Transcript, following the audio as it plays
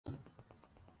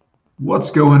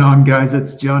What's going on, guys?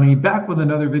 It's Johnny back with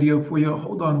another video for you.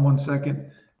 Hold on one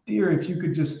second. Dear, if you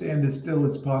could just stand as still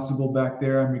as possible back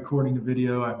there. I'm recording a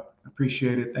video. I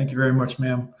appreciate it. Thank you very much,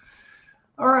 ma'am.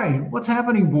 All right, what's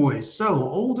happening, boys? So,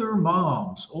 older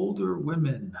moms, older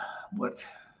women. What?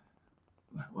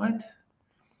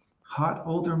 Hot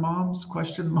older moms?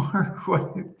 Question mark.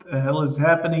 What the hell is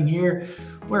happening here?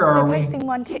 Where are we? So posting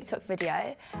one TikTok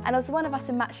video, and it was one of us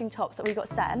in matching tops that we got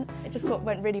sent. It just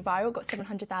went really viral, got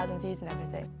 700,000 views and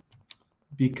everything.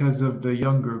 Because of the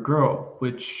younger girl,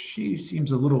 which she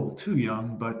seems a little too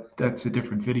young, but that's a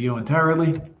different video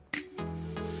entirely.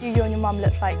 You and your mum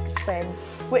look like twins.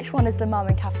 Which one is the mum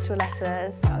in capital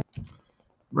letters?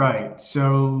 Right,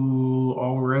 so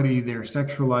already they're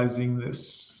sexualizing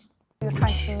this. You're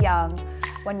trying to be young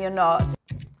when you're not.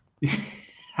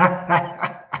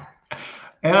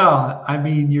 Yeah, I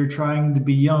mean, you're trying to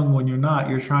be young when you're not.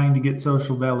 You're trying to get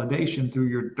social validation through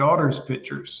your daughter's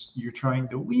pictures. You're trying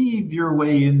to weave your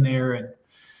way in there, and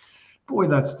boy,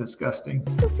 that's disgusting.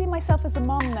 I still see myself as a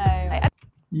mom, though.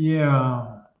 Yeah,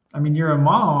 I mean, you're a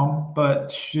mom,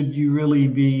 but should you really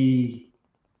be,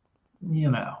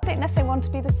 you know? I don't necessarily want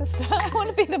to be the sister. I want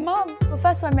to be the mum. Well,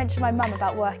 first time I mentioned my mum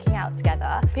about working out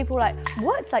together, people were like,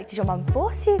 what? It's like, did your mum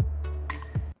force you?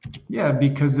 Yeah,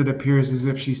 because it appears as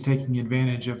if she's taking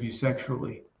advantage of you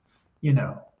sexually, you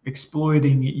know,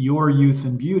 exploiting your youth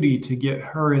and beauty to get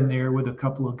her in there with a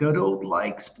couple of good old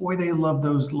likes. Boy, they love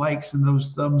those likes and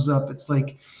those thumbs up. It's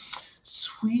like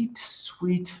sweet,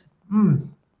 sweet.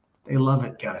 They love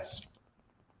it, guys.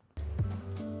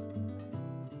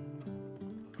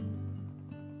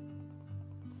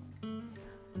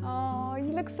 Oh,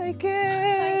 you look so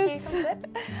good. Thank you.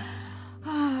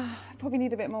 I probably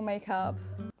need a bit more makeup.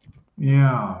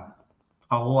 Yeah,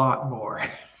 a lot more.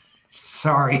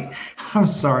 Sorry. I'm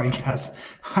sorry, guys.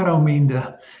 I don't mean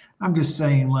to. I'm just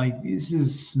saying, like, this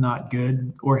is not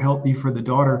good or healthy for the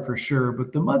daughter for sure,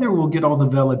 but the mother will get all the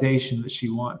validation that she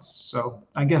wants. So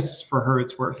I guess for her,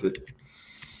 it's worth it.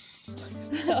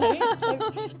 I'm a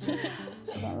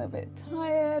little bit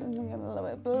tired. I'm getting a little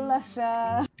bit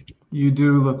blusher. You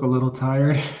do look a little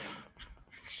tired.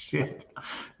 Shit.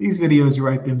 These videos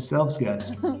write themselves,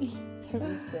 guys. So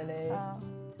silly.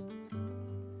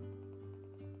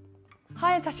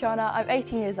 Hi, I'm Tatiana. I'm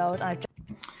 18 years old. And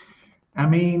I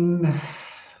mean,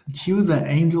 cue the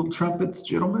angel trumpets,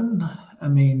 gentlemen. I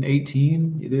mean,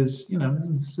 18, it is, you know,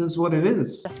 this is what it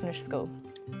is. just finished school.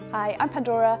 Hi, I'm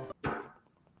Pandora.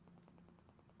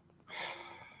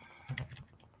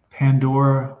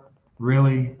 Pandora,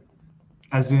 really?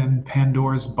 As in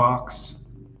Pandora's box?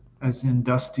 As in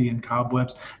Dusty and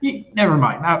Cobwebs? Never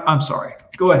mind. I'm sorry.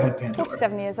 Go ahead, Pandora.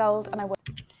 47 years old, and I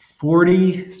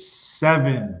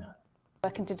 47.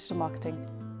 work in digital marketing.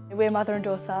 We're mother and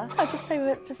daughter. I just say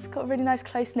we've just got really nice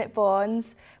close-knit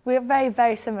bonds. We're very,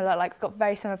 very similar. Like, we've got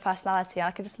very similar personality. I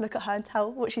can just look at her and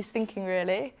tell what she's thinking,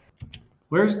 really.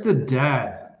 Where's the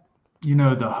dad? You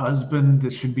know, the husband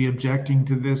that should be objecting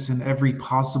to this in every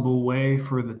possible way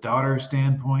for the daughter's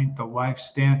standpoint, the wife's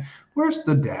stand. Where's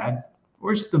the dad?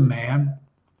 Where's the man?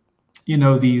 You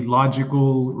know, the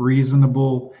logical,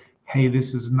 reasonable, hey,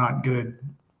 this is not good.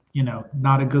 You know,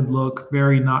 not a good look,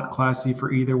 very not classy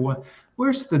for either one.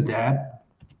 Where's the dad?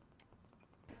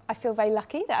 I feel very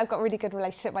lucky that I've got a really good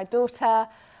relationship with my daughter.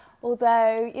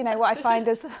 Although, you know, what I find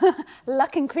is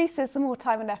luck increases the more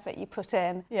time and effort you put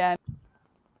in. Yeah.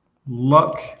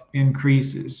 Luck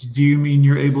increases. Do you mean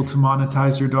you're able to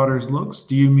monetize your daughter's looks?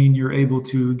 Do you mean you're able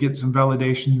to get some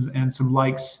validations and some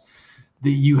likes that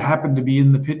you happen to be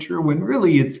in the picture when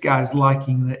really it's guys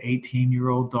liking the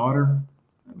 18-year-old daughter?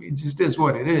 I mean, it just is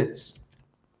what it is.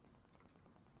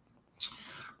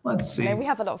 Let's see. You know, we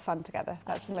have a lot of fun together.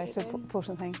 That's the most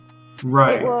important thing.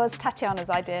 Right. It was Tatiana's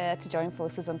idea to join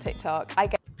forces on TikTok. I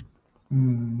get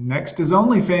Next is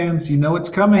OnlyFans. You know it's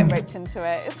coming. roped into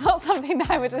it. It's not something that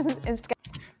I would instigate.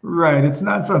 Right. It's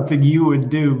not something you would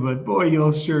do, but boy,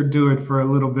 you'll sure do it for a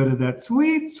little bit of that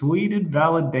sweet, sweeted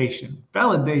validation.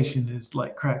 Validation is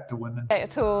like crack to women.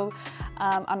 At all,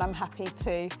 and I'm happy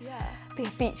to be a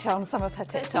feature on some of her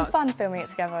It's been TikToks. fun filming it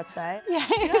together, I'd say. Yeah,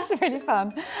 it's really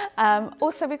fun.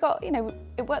 Also, we got, you know,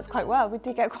 it works quite well. We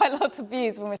do get quite a lot of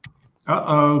views when we're.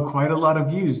 Uh-oh, quite a lot of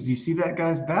views. You see that,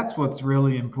 guys? That's what's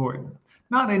really important.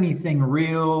 Not anything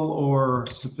real or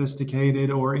sophisticated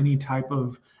or any type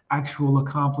of actual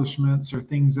accomplishments or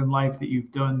things in life that you've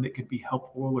done that could be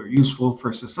helpful or useful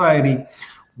for society.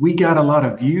 We got a lot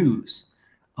of views.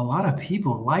 A lot of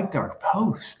people liked our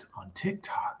post on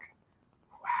TikTok.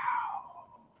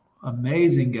 Wow.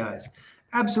 Amazing, guys.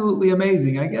 Absolutely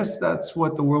amazing. I guess that's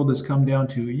what the world has come down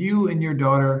to. You and your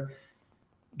daughter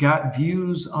got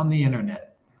views on the internet.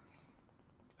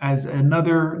 as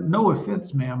another, no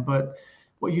offense, ma'am, but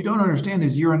what you don't understand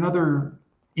is you're another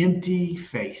empty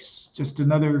face, just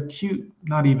another cute,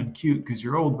 not even cute because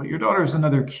you're old, but your daughter's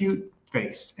another cute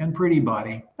face and pretty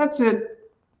body. That's it.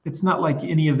 It's not like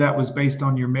any of that was based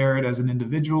on your merit as an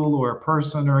individual or a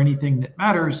person or anything that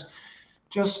matters.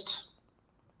 Just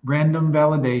random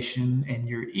validation, and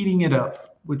you're eating it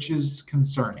up, which is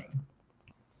concerning.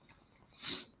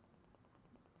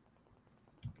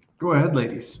 Go ahead,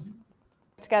 ladies.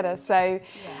 Together, so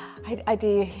I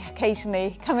do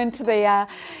occasionally come into the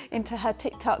into her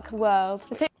TikTok world.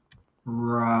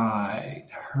 Right,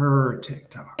 her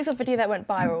TikTok. It's a video that went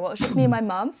viral. It was just me and my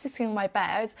mum sitting on my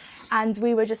bed, and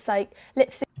we were just like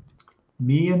lip sync.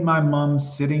 Me and my mum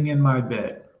sitting in my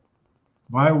bed.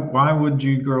 Why would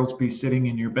you girls be sitting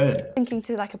in your bed? Thinking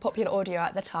to like a popular audio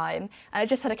at the time, and it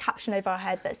just had a caption over our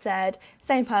head that said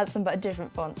 "same person but a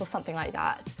different font" or something like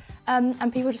that.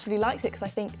 And people just really liked it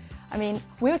because I mean,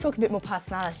 we were talking a bit more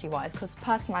personality-wise, because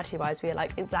personality-wise we are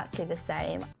like exactly the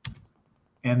same.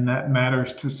 And that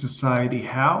matters to society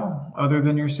how, other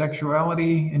than your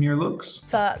sexuality and your looks?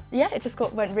 But yeah, it just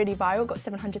went really viral, got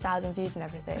 700,000 views and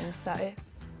everything, so.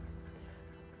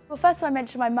 Well, first of all, I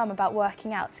mentioned my mum about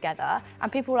working out together,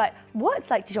 and people were like, what?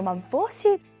 Like, did your mum force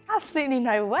you? Absolutely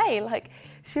no way. Like,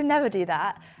 she'll never do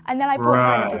that. And then I brought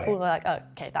her in, and people were like, oh,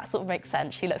 okay, that sort of makes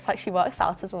sense. She looks like she works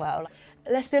out as well.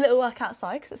 Let's do a little work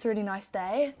outside, because it's a really nice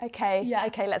day. Okay, yeah.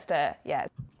 Okay, let's do it, yeah.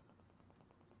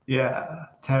 Yeah,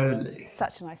 totally.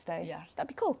 Such a nice day. Yeah. That'd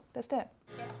be cool, let's do it.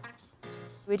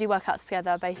 We do workouts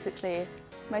together, basically.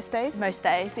 Most days? Most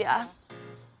days, yeah.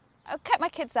 I've kept my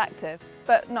kids active,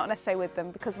 but not necessarily with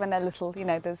them, because when they're little, you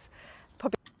know, there's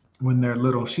probably... When they're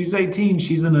little. She's 18,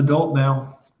 she's an adult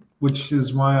now, which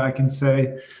is why I can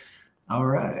say, all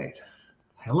right,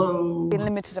 hello. A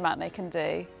limited amount they can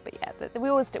do, but yeah, we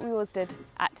always did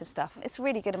active stuff. It's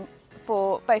really good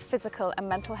for both physical and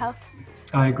mental health.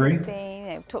 I agree. It's been, you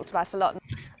know, talked about a lot.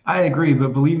 I agree,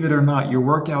 but believe it or not, your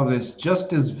workout is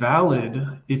just as valid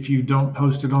if you don't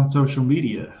post it on social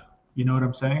media. You know what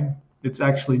I'm saying? It's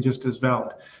actually just as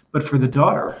valid. But for the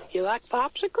daughter... You like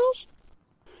popsicles?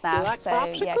 Now, you like so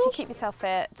popsicles? yeah, if you keep yourself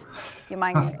fit, your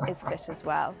mind is fit as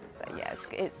well. So yeah,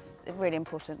 it's really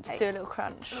important. Do a little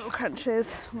crunch. Little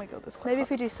crunches. Oh my god, that's quite Maybe hot. if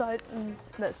we do side,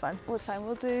 that's fine. What's fine?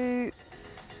 We'll do,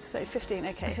 say 15,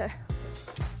 okay.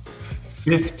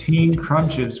 15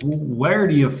 crunches. Where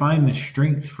do you find the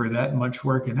strength for that much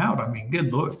working out? I mean,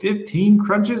 good Lord, 15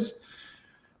 crunches?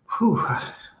 Whew,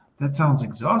 that sounds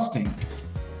exhausting.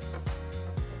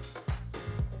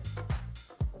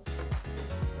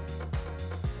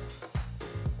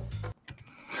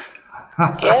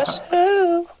 Guess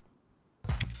who?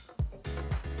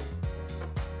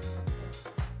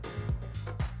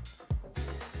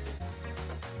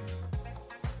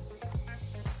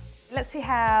 Let's see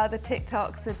how the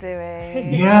TikToks are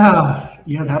doing. Yeah,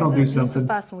 that'll do This is the something.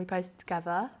 first one we posted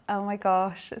together. Oh my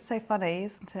gosh, it's so funny,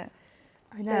 isn't it?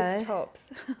 I know. Those tops.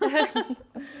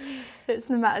 It's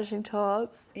the matching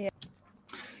tops.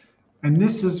 And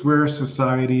this is where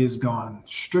society has gone.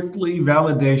 Strictly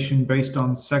validation based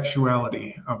on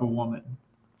sexuality of a woman.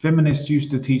 Feminists used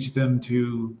to teach them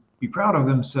to be proud of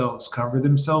themselves, cover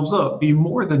themselves up, be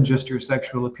more than just your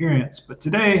sexual appearance. But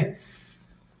today,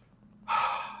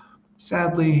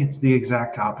 sadly, it's the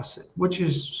exact opposite, which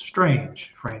is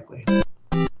strange, frankly.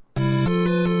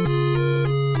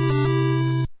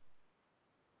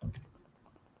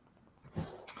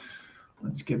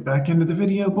 Let's get back into the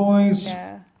video, boys.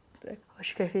 Yeah. I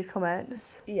should go through the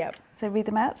comments. Yep. So read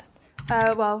them out.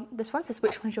 Well, this one says,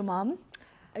 which one's your mum?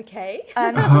 Okay.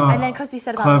 And then because we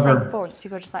said about the Clever. same fonts,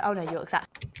 people are just like, oh no, you're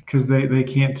exact. Because they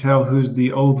can't tell who's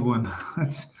the old one.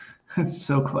 That's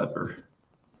so clever.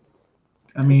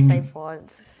 I Same mean,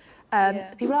 fonts.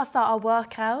 Yeah. People ask about our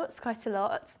workouts quite a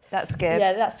lot. That's good.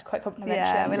 Yeah, that's quite complimentary.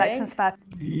 Yeah, we like to inspire.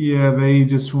 yeah, they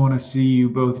just want to see you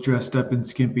both dressed up in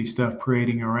skimpy stuff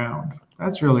parading around.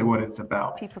 That's really what it's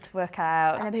about. People to work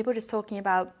out. And then people just talking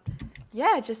about,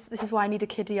 yeah, just this is why I need a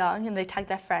kid young, and they tag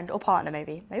their friend or partner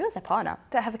maybe. Maybe it was their partner.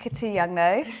 Don't have a kid too young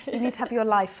though. You need to have your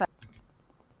life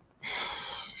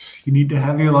You need to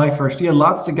have your life first. Yeah,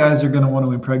 lots of guys are going to want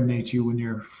to impregnate you when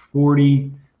you're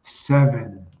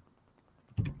 47.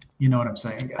 You know what I'm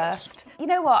saying, guys? first. You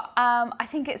know what? I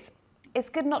think it's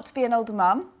good not to be an older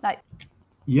mum. Like,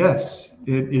 Yes,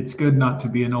 it's good not to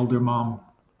be an older mom.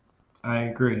 I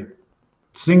agree.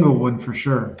 Single one for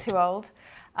sure. too old.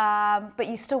 But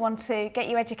you still want to get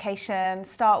your education,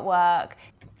 start work.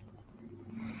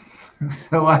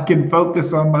 So I can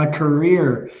focus on my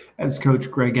career, as Coach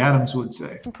Greg Adams would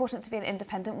say. It's important to be an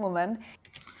independent woman.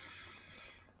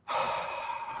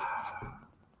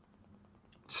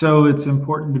 So it's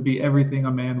important to be everything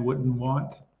a man wouldn't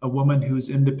want. A woman who's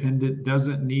independent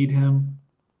doesn't need him,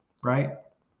 right?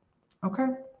 Okay.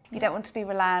 You don't want to be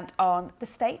reliant on the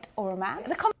state or a man.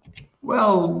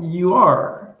 Well, you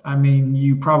are. I mean,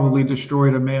 you probably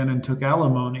destroyed a man and took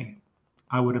alimony,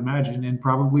 I would imagine, and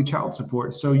probably child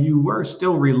support. So you were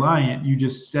still reliant. You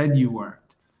just said you weren't,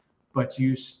 but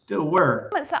you still were.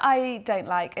 Comments that I don't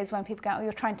like is when people go, oh,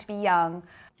 you're trying to be young.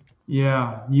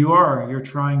 Yeah, you are. You're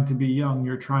trying to be young.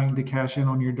 You're trying to cash in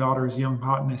on your daughter's young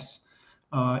hotness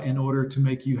in order to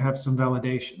make you have some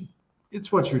validation.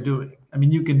 It's what you're doing. I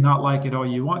mean, you can not like it all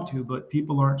you want to, but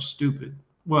people aren't stupid.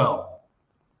 Well,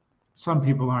 some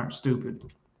people aren't stupid.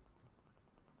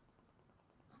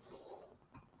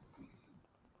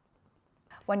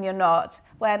 When you're not,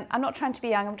 when I'm not trying to be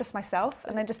young, I'm just myself,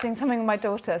 and I'm just doing something with my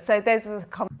daughter. So those are the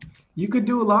comments. You could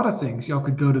do a lot of things. Y'all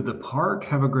could go to the park,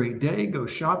 have a great day, go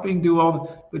shopping, do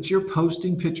all, but you're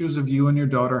posting pictures of you and your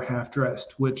daughter half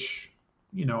dressed, which,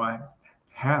 you know, I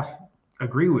half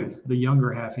agree with, the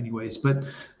younger half anyways, but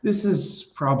this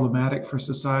is problematic for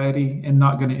society and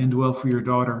not going to end well for your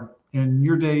daughter. And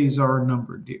your days are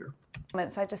numbered, dear.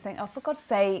 I just think, oh, for God's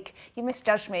sake, you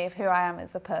misjudged me of who I am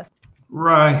as a person.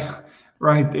 Right.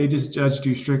 They just judged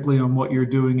you strictly on what you're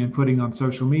doing and putting on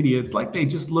social media. It's like they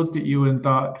just looked at you and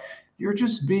thought, you're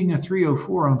just being a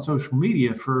 304 on social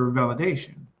media for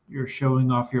validation. You're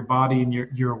showing off your body and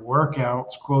your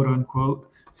workouts, quote unquote,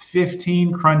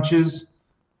 15 crunches.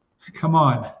 Come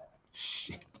on.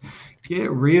 Shit.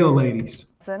 Get real, ladies.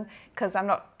 Because I'm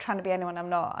not trying to be anyone I'm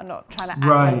not. I'm not trying to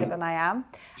act younger than I am.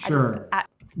 Sure.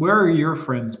 Where are your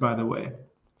friends, by the way?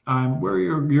 Where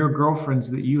are your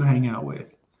girlfriends that you hang out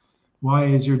with? Why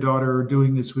is your daughter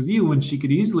doing this with you when she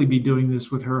could easily be doing this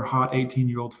with her hot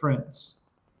 18-year-old friends?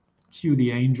 Cue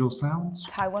the angel sounds.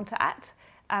 How I want to act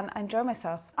and enjoy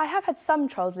myself. I have had some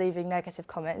trolls leaving negative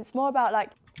comments, more about like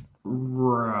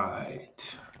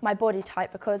Right. my body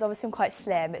type, because obviously I'm quite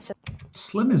slim. It's just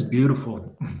Slim is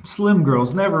beautiful. Slim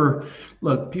girls never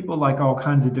look. People like all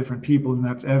kinds of different people, and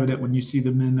that's evident when you see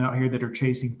the men out here that are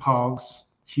chasing pogs,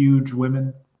 huge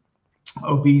women,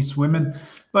 obese women.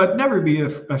 But never be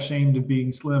ashamed of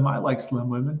being slim. I like slim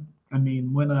women. I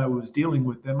mean, when I was dealing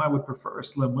with them, I would prefer a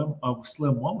slim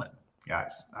woman.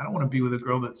 Guys, I don't want to be with a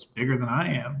girl that's bigger than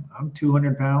I am. I'm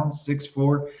 200 pounds,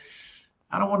 6'4".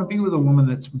 I don't want to be with a woman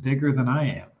that's bigger than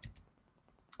I am.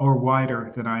 Or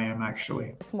wider than I am,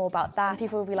 actually. it's more about that.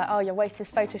 People will be like, oh, your waist is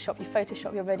Photoshop, you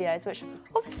Photoshop your videos, which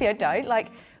obviously I don't.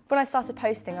 Like, when I started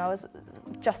posting, I was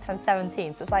just turned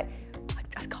 17, so it's like,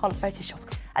 I can't Photoshop.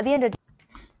 At the end of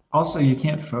Also, you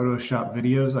can't Photoshop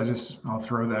videos. I'll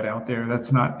throw that out there.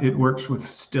 That's not, it works with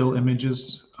still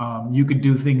images. You could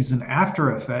do things in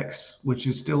After Effects, which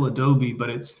is still Adobe, but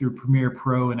it's through Premiere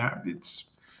Pro, and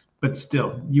but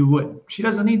still, you would. She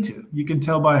doesn't need to. You can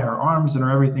tell by her arms and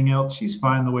her everything else, she's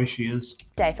fine the way she is.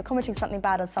 day, for commenting something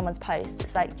bad on someone's post,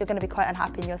 it's like, you're going to be quite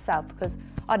unhappy in yourself, because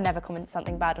I'd never comment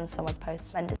something bad on someone's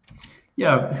post.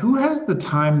 Yeah, who has the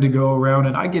time to go around,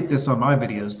 and I get this on my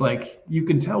videos, like you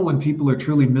can tell when people are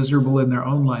truly miserable in their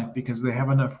own life because they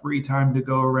have enough free time to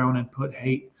go around and put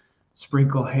hate,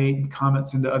 sprinkle hate and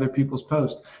comments into other people's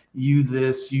posts. You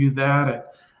this, you that.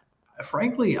 And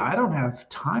frankly, I don't have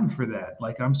time for that.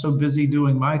 Like, I'm so busy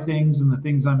doing my things and the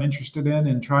things I'm interested in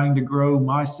and trying to grow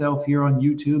myself here on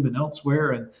YouTube and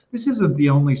elsewhere. And this isn't the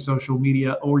only social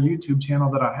media or YouTube channel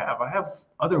that I have. I have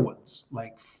other ones,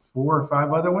 like 4 or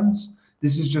 5 other ones.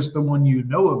 This is just the one you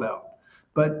know about.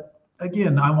 But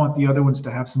again, I want the other ones to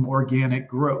have some organic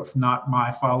growth, not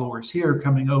my followers here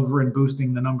coming over and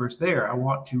boosting the numbers there. I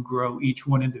want to grow each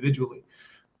one individually.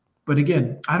 But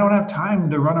again, I don't have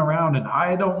time to run around and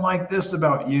I don't like this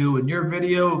about you and your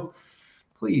video.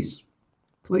 Please,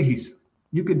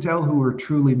 you can tell who are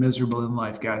truly miserable in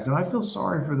life, guys. And I feel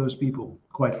sorry for those people,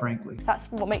 quite frankly. If that's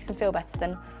what makes them feel better,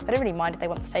 then I don't really mind if they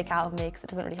want to take out of me, because it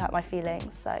doesn't really hurt my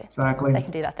feelings. So Exactly. they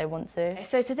can do that if they want to.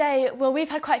 So today, well, we've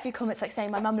had quite a few comments like saying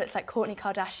my mum looks like Kourtney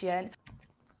Kardashian.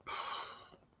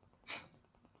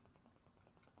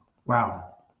 Wow.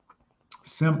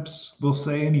 Simps will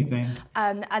say anything.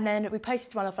 And then we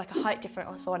posted one of like a height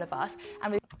difference on one of us,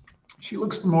 and She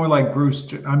looks more like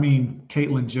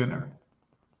Caitlyn Jenner.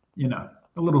 You know,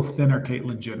 a little thinner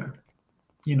Caitlyn Jenner.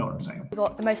 You know what I'm saying. we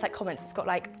got the most like comments. It's got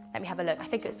like, let me have a look. I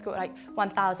think it's got like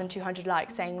 1,200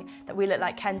 likes saying that we look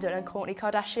like Kendall and Kourtney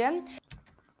Kardashian.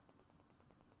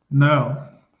 No.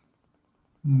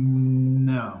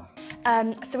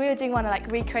 So we were doing one of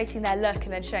like recreating their look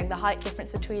and then showing the height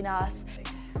difference between us.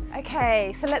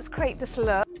 Okay, so let's create this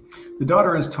look. The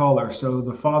daughter is taller, so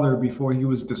the father, before he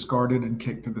was discarded and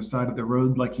kicked to the side of the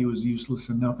road like he was useless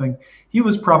and nothing, he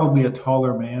was probably a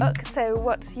taller man. Look, so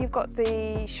what, you've got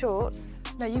the shorts.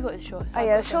 No, you got the shorts. Oh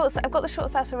yeah, the shorts, I've got the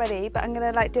shorts out already, but I'm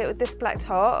gonna like do it with this black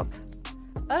top.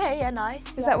 Okay, yeah, nice.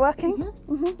 Is that working?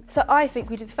 So I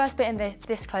think we did the first bit in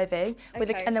this clothing,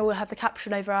 with Okay. and then we'll have the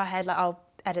caption over our head, like I'll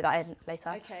edit that in later.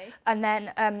 Okay. And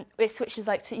then it switches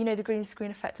like to, you know, the green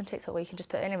screen effect on TikTok where you can just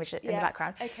put an image in the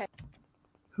background. Okay.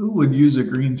 Who would use a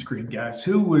green screen, guys?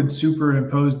 Who would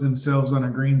superimpose themselves on a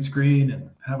green screen and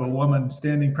have a woman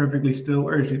standing perfectly still?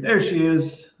 Where is she? There she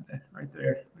is, right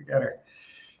there. We got her.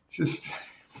 It's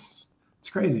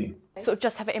crazy. Sort of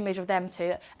just have an image of them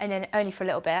two, and then only for a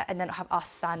little bit, and then have us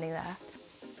standing there.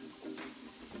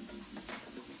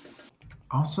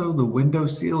 Also, the window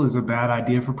seal is a bad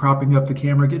idea for propping up the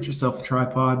camera. Get yourself a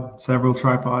tripod, several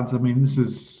tripods. I mean, this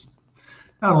is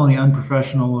not only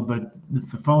unprofessional, but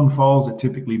if the phone falls, it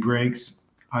typically breaks.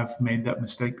 I've made that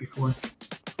mistake before.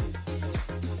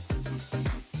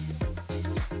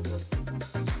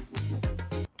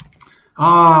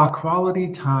 Quality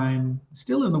time.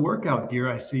 Still in the workout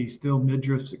gear, I see. Still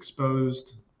midriffs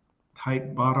exposed,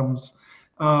 tight bottoms.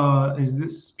 Is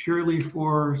this purely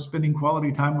for spending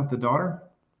quality time with the daughter?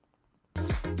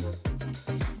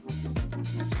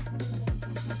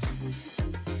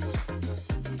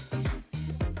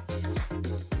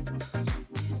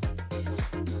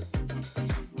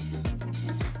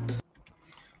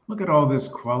 Look at all this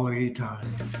quality time.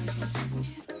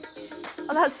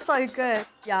 Oh, that's so good.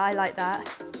 Yeah, I like that.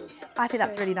 I think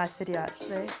that's a really nice video,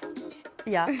 actually.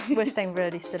 Yeah, we're staying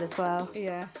really still as well.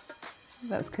 Yeah.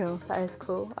 That's cool. That is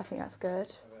cool. I think that's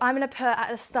good. I'm going to put at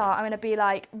the start, I'm going to be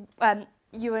like, when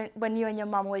you and your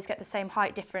mum always get the same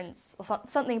height difference, or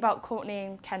something about Courtney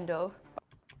and Kendall.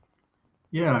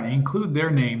 Yeah, include their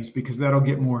names because that'll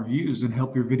get more views and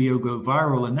help your video go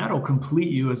viral, and that'll complete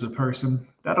you as a person.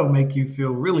 That'll make you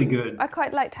feel really good. I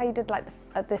quite liked how you did like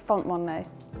the font one though.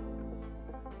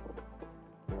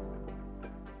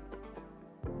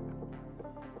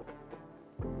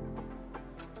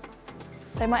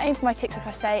 So my aim for my TikTok,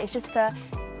 I say, is just to,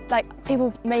 like,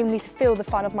 people mainly to feel the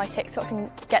fun of my TikTok and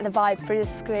get the vibe through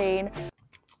the screen.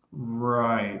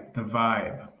 Right, the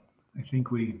vibe. I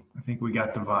think we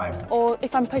got the vibe. Or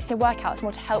if I'm posting a workout, it's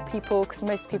more to help people because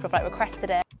most people have like requested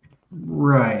it.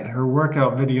 Right, her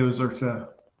workout videos are to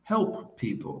help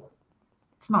people.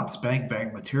 It's not spank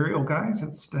bang material, guys.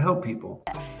 It's to help people.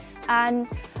 And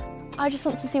I just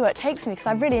want to see where it takes me because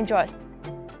I really enjoy it.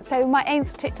 So my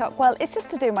aims for TikTok, well, it's just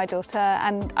to do my daughter,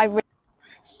 and I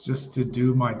It's just to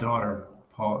do my daughter.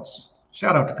 Pause.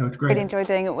 Shout out to Coach Greg. really enjoy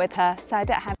doing it with her, so I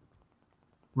don't have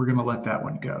We're gonna let that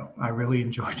one go. I really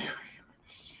enjoy doing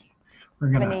it. We're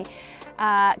gonna.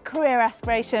 any career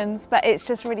aspirations, but it's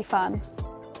just really fun.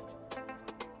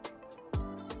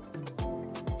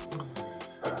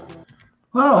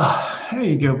 Well, there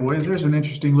you go, boys. There's an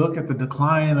interesting look at the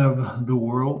decline of the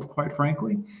world, quite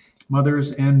frankly.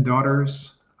 Mothers and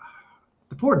daughters.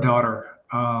 The poor daughter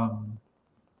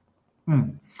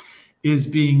is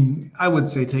being, I would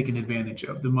say, taken advantage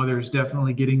of. The mother is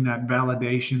definitely getting that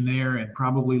validation there and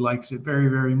probably likes it very,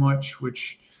 very much,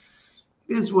 which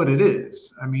is what it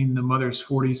is. I mean, the mother's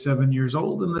 47 years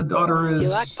old and the daughter You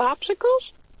is like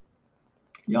popsicles?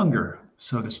 younger,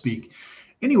 so to speak.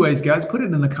 Anyways, guys, put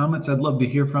it in the comments. I'd love to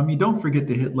hear from you. Don't forget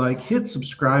to hit like, hit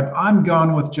subscribe. I'm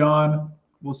Gone with John.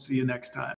 We'll see you next time.